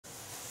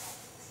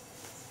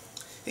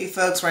Hey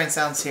folks, Ryan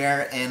Sounds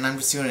here, and I'm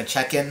just doing a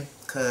check-in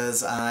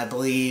because I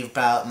believe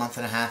about a month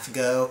and a half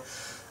ago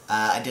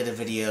I did a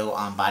video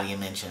on body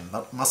image and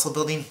muscle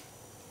building,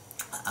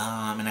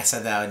 and I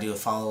said that I would do a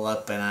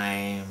follow-up, and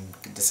I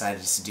decided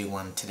just to do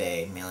one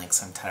today, mainly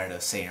because I'm tired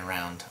of sitting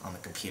around on the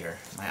computer.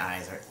 My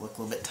eyes look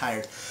a little bit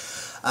tired.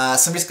 So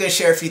I'm just going to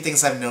share a few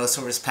things I've noticed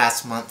over this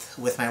past month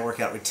with my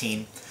workout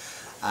routine.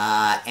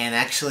 And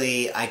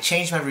actually, I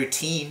changed my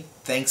routine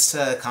thanks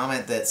to a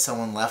comment that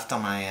someone left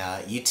on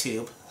my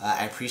YouTube.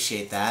 I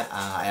appreciate that.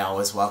 I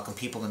always welcome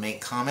people to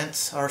make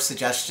comments or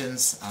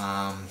suggestions.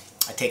 I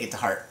take it to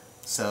heart.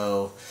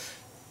 So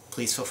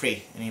please feel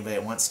free, anybody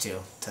that wants to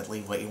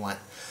leave what you want.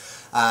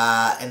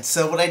 And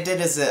so what I did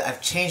is that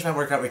I've changed my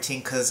workout routine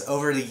because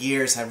over the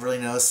years I've really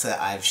noticed that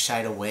I've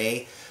shied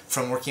away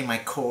from working my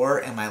core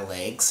and my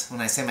legs.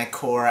 When I say my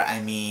core, I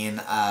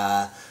mean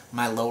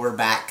my lower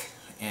back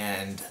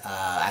and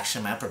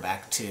actually my upper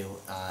back too,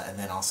 and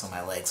then also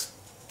my legs.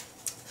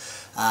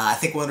 I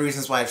think one of the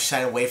reasons why I've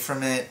shied away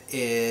from it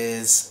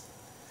is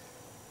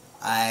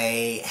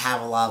I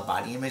have a lot of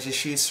body image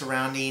issues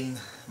surrounding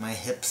my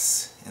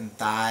hips and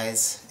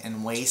thighs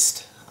and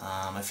waist.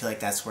 I feel like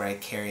that's where I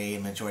carry a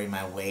majority of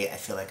my weight. I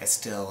feel like I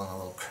still am a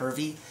little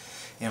curvy,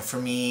 and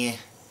for me,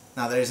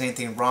 not that there's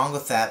anything wrong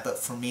with that, but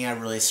for me I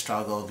really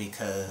struggle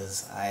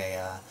because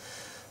I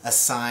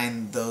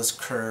assign those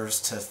curves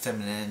to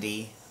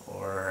femininity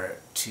or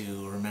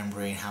to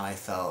remembering how I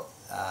felt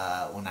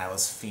when I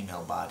was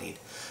female-bodied.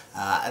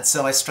 And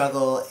so I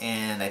struggle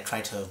and I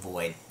try to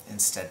avoid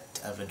instead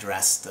of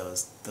address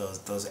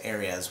those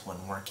areas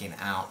when working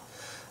out.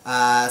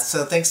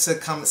 So thanks to a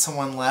comment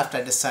someone left,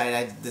 I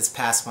decided this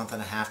past month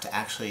and a half to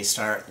actually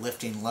start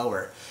lifting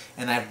lower.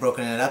 And I've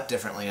broken it up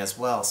differently as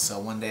well. So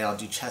one day I'll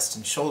do chest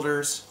and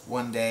shoulders,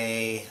 one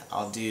day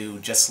I'll do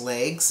just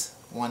legs,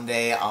 one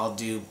day I'll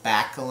do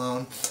back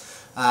alone,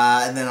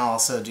 and then I'll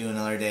also do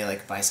another day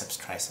like biceps,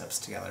 triceps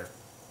together.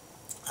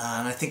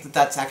 And I think that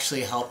that's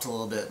actually helped a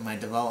little bit in my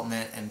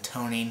development and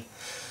toning.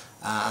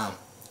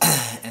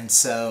 And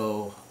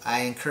so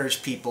I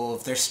encourage people,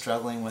 if they're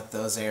struggling with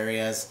those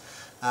areas,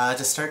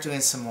 to start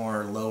doing some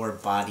more lower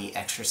body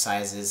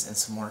exercises and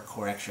some more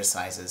core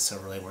exercises. So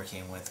really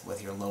working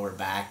with your lower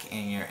back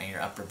and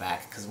your upper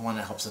back, because one,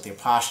 it helps with your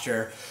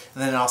posture,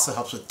 and then it also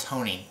helps with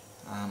toning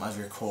of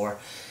your core.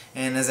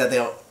 And as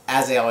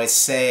they always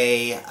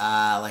say,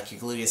 like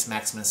your gluteus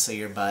maximus, so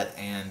your butt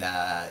and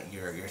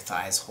your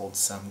thighs hold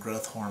some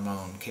growth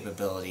hormone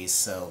capabilities,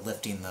 so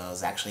lifting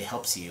those actually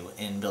helps you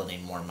in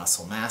building more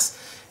muscle mass,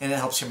 and it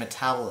helps your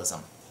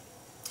metabolism.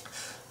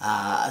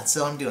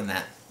 So I'm doing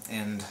that,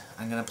 and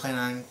I'm going to plan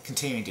on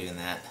continuing doing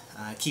that,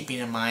 keeping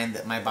in mind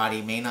that my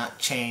body may not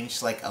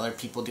change like other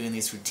people doing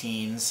these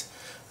routines,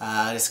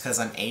 just because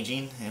I'm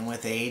aging, and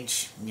with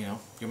age, you know,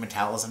 your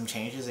metabolism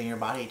changes and your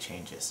body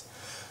changes.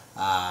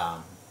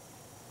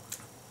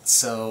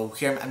 So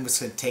here I'm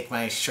just going to take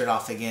my shirt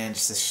off again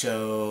just to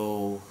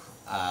show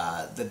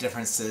the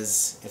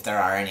differences, if there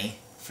are any,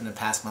 from the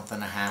past month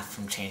and a half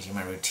from changing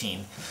my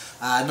routine.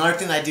 Another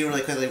thing I do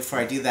really quickly before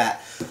I do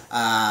that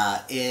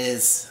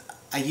is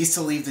I used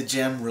to leave the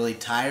gym really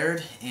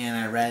tired, and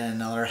I read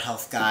another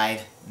health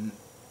guide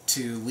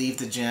to leave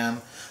the gym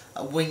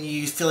when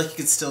you feel like you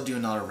could still do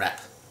another rep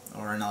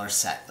or another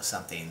set of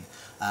something,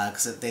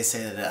 because they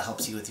say that it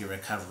helps you with your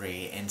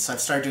recovery. And so I've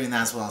started doing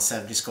that as well.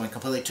 Instead of just going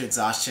completely to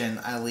exhaustion,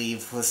 I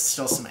leave with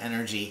still some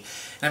energy.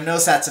 And I've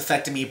noticed that's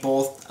affected me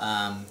both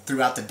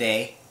throughout the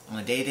day, on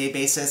a day-to-day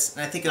basis,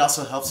 and I think it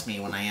also helps me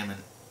when I am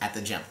at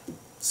the gym.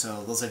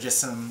 So those are just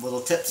some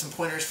little tips and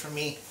pointers from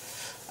me.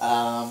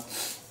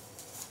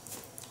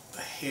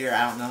 Here,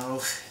 I don't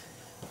know.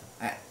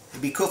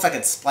 It'd be cool if I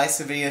could splice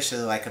the video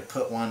so that I could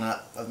put one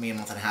up of me a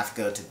month and a half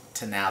ago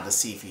to now to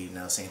see if you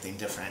notice anything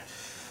different.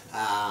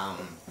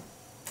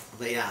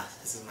 But yeah,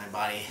 this is my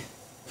body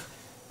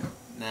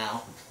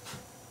now.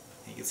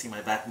 You can see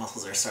my back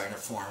muscles are starting to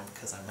form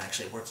because I'm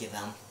actually working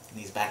them, and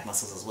these back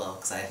muscles as well,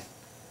 because I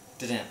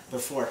didn't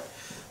before.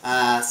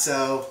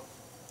 So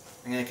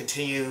I'm going to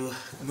continue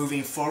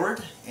moving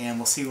forward, and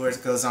we'll see where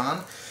it goes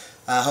on.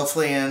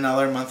 Hopefully in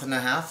another month and a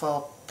half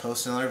I'll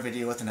post another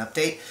video with an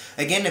update.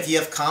 Again, if you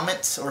have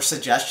comments or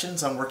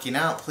suggestions on working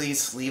out,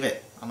 please leave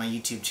it on my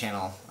YouTube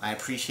channel. I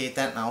appreciate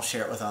that, and I'll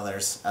share it with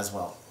others as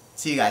well.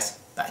 See you guys.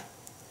 Bye.